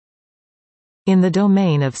In the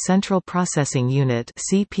domain of Central Processing Unit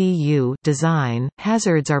 (CPU) design,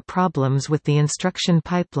 hazards are problems with the instruction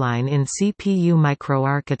pipeline in CPU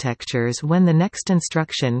microarchitectures when the next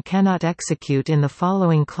instruction cannot execute in the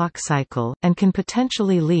following clock cycle, and can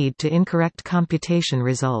potentially lead to incorrect computation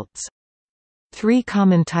results. Three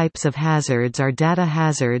common types of hazards are data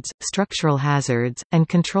hazards, structural hazards, and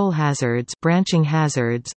control hazards, branching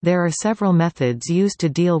hazards. There are several methods used to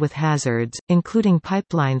deal with hazards, including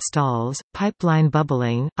pipeline stalls, pipeline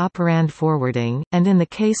bubbling, operand forwarding, and in the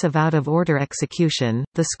case of out-of-order execution,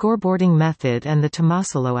 the scoreboarding method and the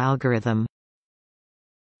Tomasello algorithm.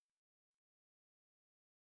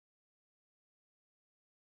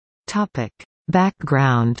 Topic: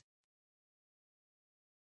 Background.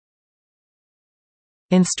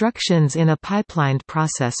 Instructions in a pipelined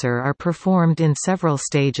processor are performed in several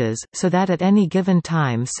stages, so that at any given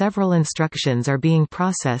time several instructions are being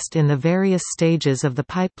processed in the various stages of the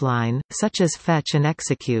pipeline, such as fetch and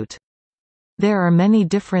execute. There are many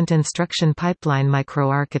different instruction pipeline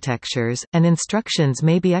microarchitectures, and instructions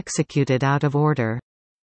may be executed out of order.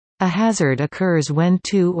 A hazard occurs when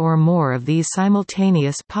two or more of these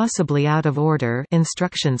simultaneous, possibly out of order,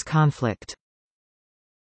 instructions conflict.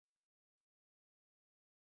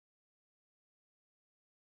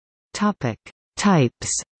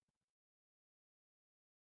 Types.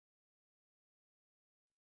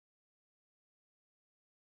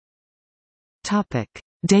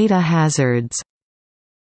 Data hazards.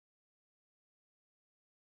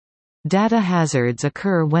 Data hazards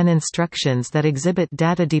occur when instructions that exhibit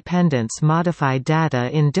data dependence modify data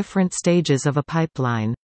in different stages of a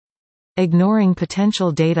pipeline. Ignoring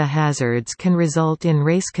potential data hazards can result in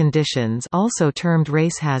race conditions, also termed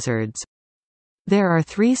race hazards. There are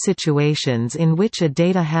three situations in which a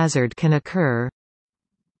data hazard can occur: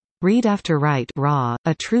 read after write (raw),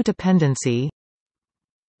 a true dependency;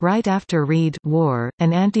 write after read (war),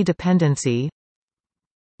 an anti-dependency;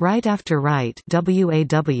 write after write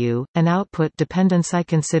 (waw), an output dependency.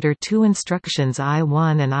 Consider two instructions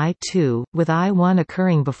I1 and I2, with I1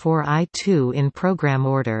 occurring before I2 in program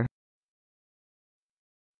order.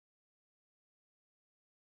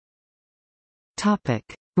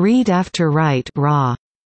 Read after write (raw).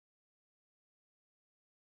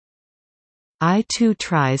 I2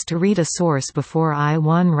 tries to read a source before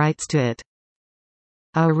I1 writes to it.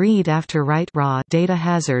 A read after write (raw) data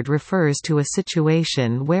hazard refers to a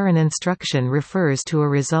situation where an instruction refers to a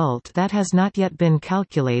result that has not yet been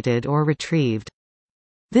calculated or retrieved.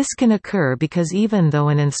 This can occur because even though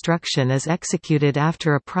an instruction is executed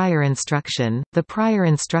after a prior instruction, the prior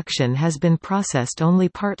instruction has been processed only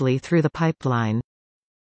partly through the pipeline.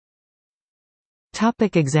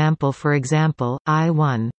 Example. For example,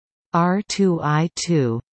 I1. R2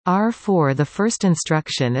 I2. R4. The first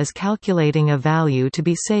instruction is calculating a value to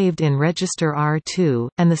be saved in register R2,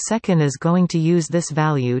 and the second is going to use this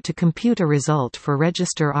value to compute a result for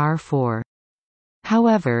register R4.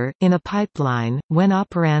 However, in a pipeline, when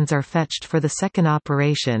operands are fetched for the second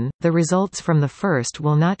operation, the results from the first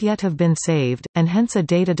will not yet have been saved, and hence a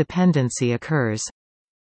data dependency occurs.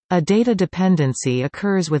 A data dependency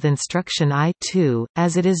occurs with instruction I2,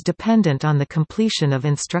 as it is dependent on the completion of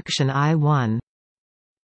instruction I1.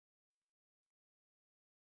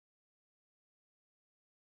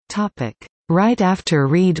 Write after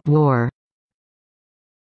read (war).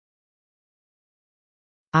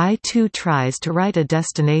 I2 tries to write a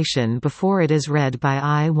destination before it is read by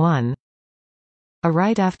I1. A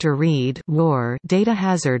write after read (war) data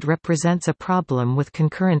hazard represents a problem with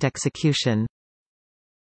concurrent execution.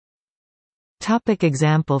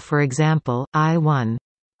 Example. For example, I1.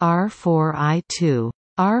 R4 I2.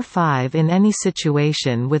 R5. In any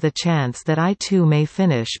situation with a chance that I2 may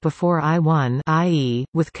finish before I1, i.e.,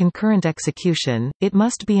 with concurrent execution, it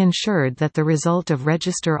must be ensured that the result of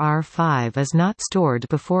register R5 is not stored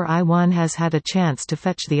before I1 has had a chance to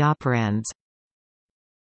fetch the operands.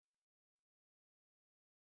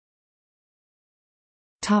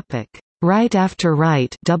 Write after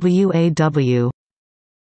write (waw).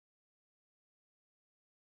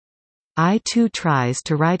 I2 tries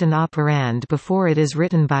to write an operand before it is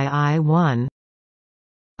written by I1.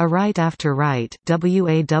 A write after write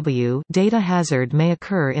 (waw) data hazard may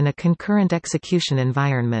occur in a concurrent execution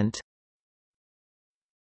environment.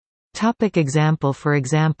 Example. For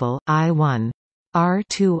example, I1.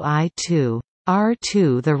 R2 I2.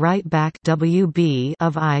 R2. The write back (wb)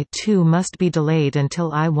 of I2 must be delayed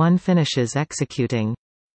until I1 finishes executing.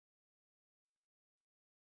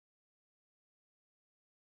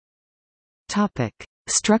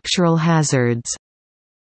 Structural hazards.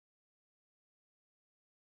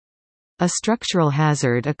 A structural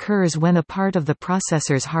hazard occurs when a part of the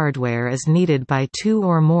processor's hardware is needed by two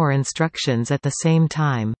or more instructions at the same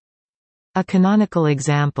time. A canonical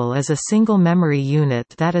example is a single memory unit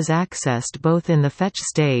that is accessed both in the fetch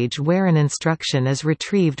stage where an instruction is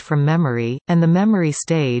retrieved from memory, and the memory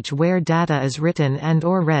stage where data is written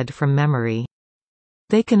and/or read from memory.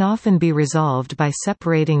 They can often be resolved by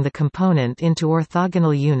separating the component into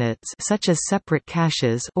orthogonal units such as separate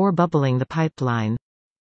caches or bubbling the pipeline.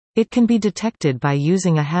 It can be detected by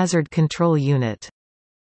using a hazard control unit.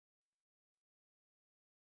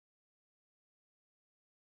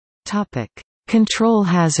 Topic: Control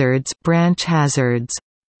hazards, branch hazards.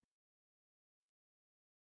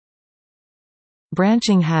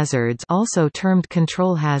 Branching hazards, also termed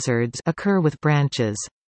control hazards, occur with branches.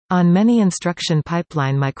 On many instruction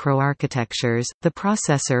pipeline microarchitectures, the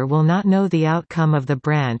processor will not know the outcome of the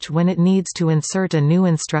branch when it needs to insert a new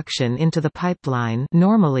instruction into the pipeline,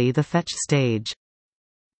 normally the fetch stage.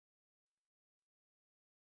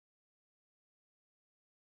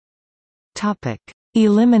 Topic: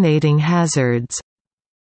 Eliminating hazards.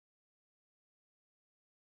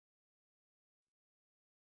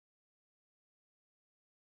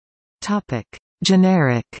 Topic: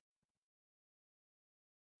 Generic.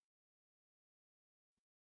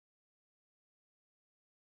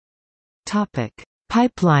 Topic: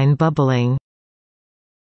 Pipeline bubbling.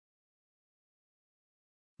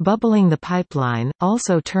 Bubbling the pipeline,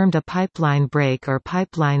 also termed a pipeline break or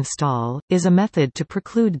pipeline stall, is a method to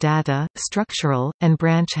preclude data, structural, and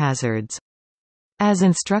branch hazards. As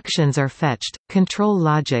instructions are fetched, control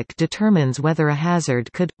logic determines whether a hazard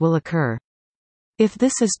will occur. If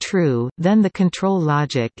this is true, then the control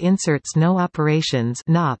logic inserts no operations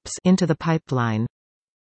into the pipeline.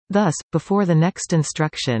 Thus, before the next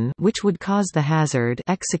instruction, which would cause the hazard,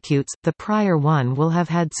 executes, the prior one will have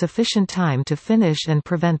had sufficient time to finish and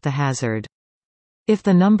prevent the hazard. If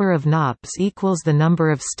the number of NOPs equals the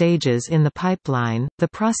number of stages in the pipeline, the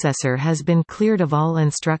processor has been cleared of all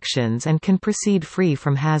instructions and can proceed free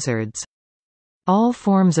from hazards. All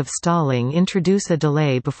forms of stalling introduce a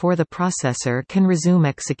delay before the processor can resume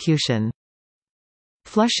execution.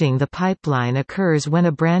 Flushing the pipeline occurs when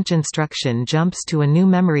a branch instruction jumps to a new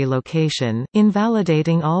memory location,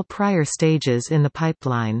 invalidating all prior stages in the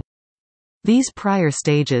pipeline. These prior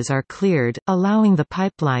stages are cleared, allowing the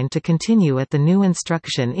pipeline to continue at the new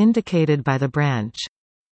instruction indicated by the branch.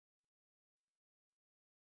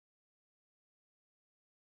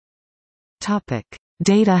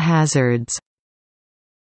 Data hazards.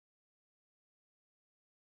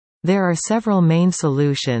 There are several main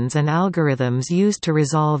solutions and algorithms used to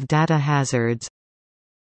resolve data hazards.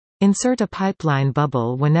 Insert a pipeline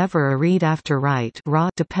bubble whenever a read-after-write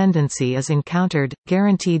dependency is encountered,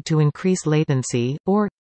 guaranteed to increase latency, or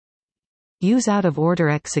use out-of-order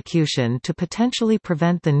execution to potentially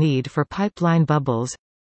prevent the need for pipeline bubbles.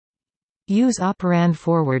 Use operand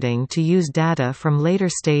forwarding to use data from later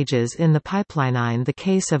stages in the pipeline. In the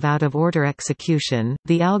case of out-of-order execution,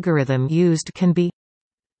 the algorithm used can be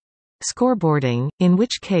scoreboarding, in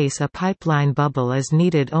which case a pipeline bubble is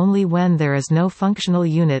needed only when there is no functional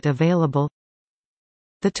unit available.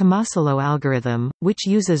 The Tomasello algorithm, which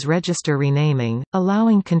uses register renaming,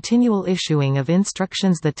 allowing continual issuing of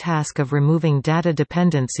instructions. The task of removing data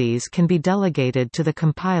dependencies can be delegated to the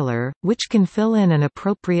compiler, which can fill in an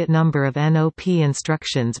appropriate number of NOP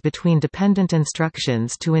instructions between dependent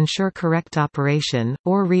instructions to ensure correct operation,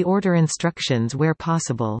 or reorder instructions where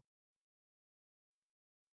possible.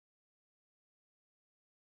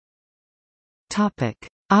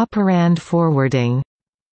 Operand forwarding.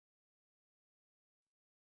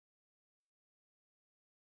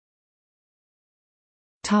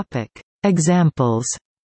 Examples.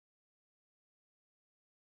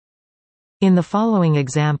 In the following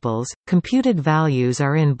examples, computed values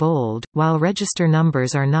are in bold, while register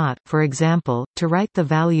numbers are not. For example, to write the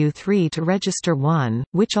value 3 to register 1,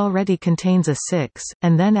 which already contains a 6,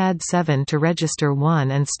 and then add 7 to register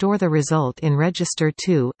 1 and store the result in register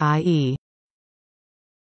 2, i.e.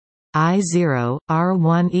 I0,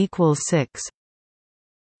 R1 equals 6,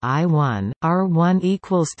 I1, R1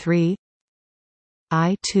 equals 3,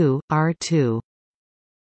 I2, R2.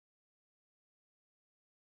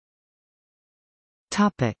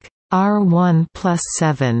 R1 plus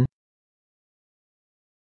 7.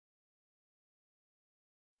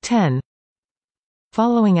 10.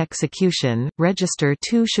 Following execution, register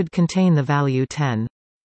 2 should contain the value 10.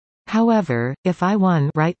 However, if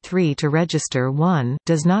I1 write 3 to register 1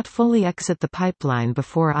 does not fully exit the pipeline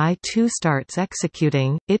before I2 starts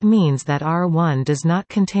executing, it means that R1 does not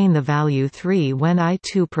contain the value 3 when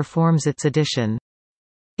I2 performs its addition.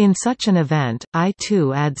 In such an event,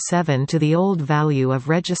 I2 adds 7 to the old value of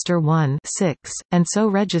register 1 6, and so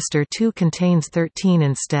register 2 contains 13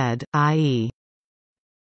 instead, i.e.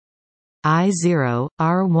 I0,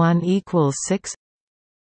 R1 equals 6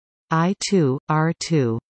 I2,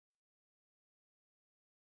 R2.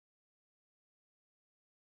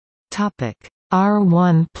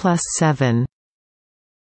 R1 plus 7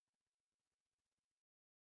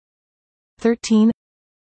 13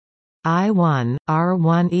 I1,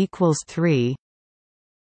 R1 equals 3.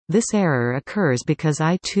 This error occurs because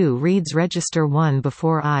I2 reads register 1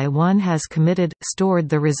 before I1 has stored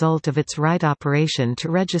the result of its write operation to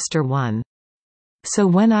register 1. So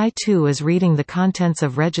when I2 is reading the contents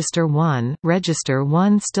of register 1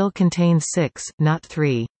 still contains 6, not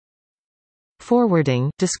 3.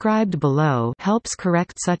 Forwarding, described below, helps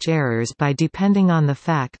correct such errors by depending on the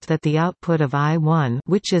fact that the output of I1,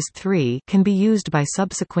 which is 3, can be used by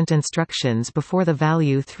subsequent instructions before the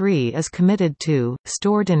value 3 is committed to,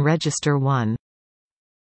 stored in register 1.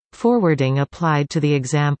 Forwarding applied to the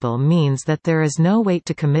example means that there is no wait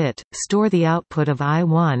to commit, store the output of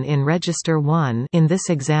I1 in register 1. In this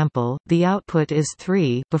example, the output is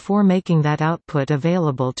 3 before making that output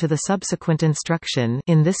available to the subsequent instruction,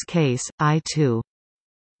 in this case, I2.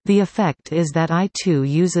 The effect is that I2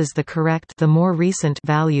 uses the more recent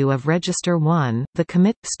value of register 1. The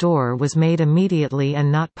commit store was made immediately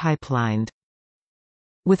and not pipelined.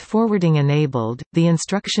 With forwarding enabled, the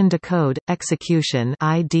instruction decode execution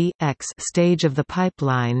 (IDX) stage of the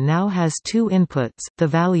pipeline now has two inputs: the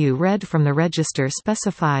value read from the register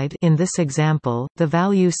specified, in this example, the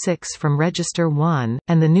value 6 from register 1,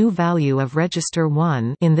 and the new value of register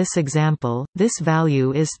 1, in this example, this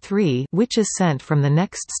value is 3, which is sent from the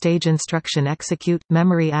next stage instruction execute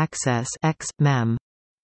memory access (X mem).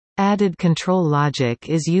 Added control logic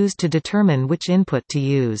is used to determine which input to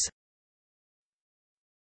use.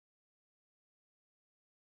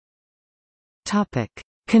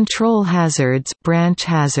 Control hazards, branch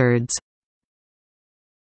hazards.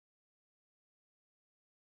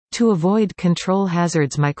 To avoid control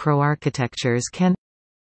hazards, microarchitectures can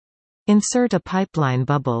insert a pipeline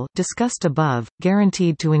bubble, discussed above,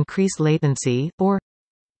 guaranteed to increase latency, or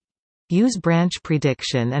use branch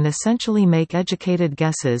prediction and essentially make educated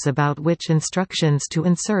guesses about which instructions to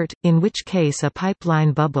insert, in which case a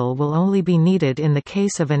pipeline bubble will only be needed in the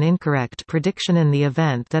case of an incorrect prediction. In the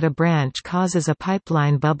event that a branch causes a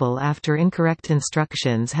pipeline bubble after incorrect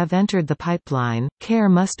instructions have entered the pipeline, care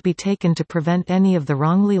must be taken to prevent any of the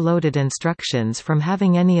wrongly loaded instructions from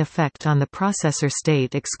having any effect on the processor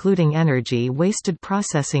state, excluding energy wasted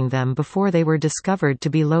processing them before they were discovered to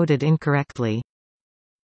be loaded incorrectly.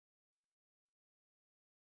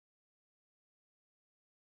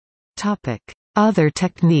 Other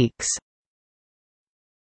techniques.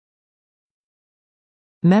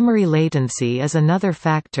 Memory latency is another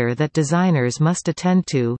factor that designers must attend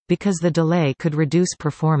to, because the delay could reduce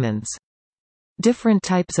performance. Different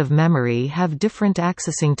types of memory have different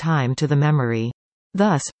accessing time to the memory.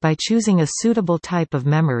 Thus, by choosing a suitable type of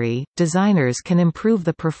memory, designers can improve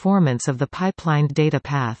the performance of the pipelined data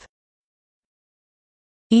path.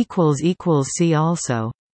 See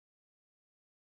also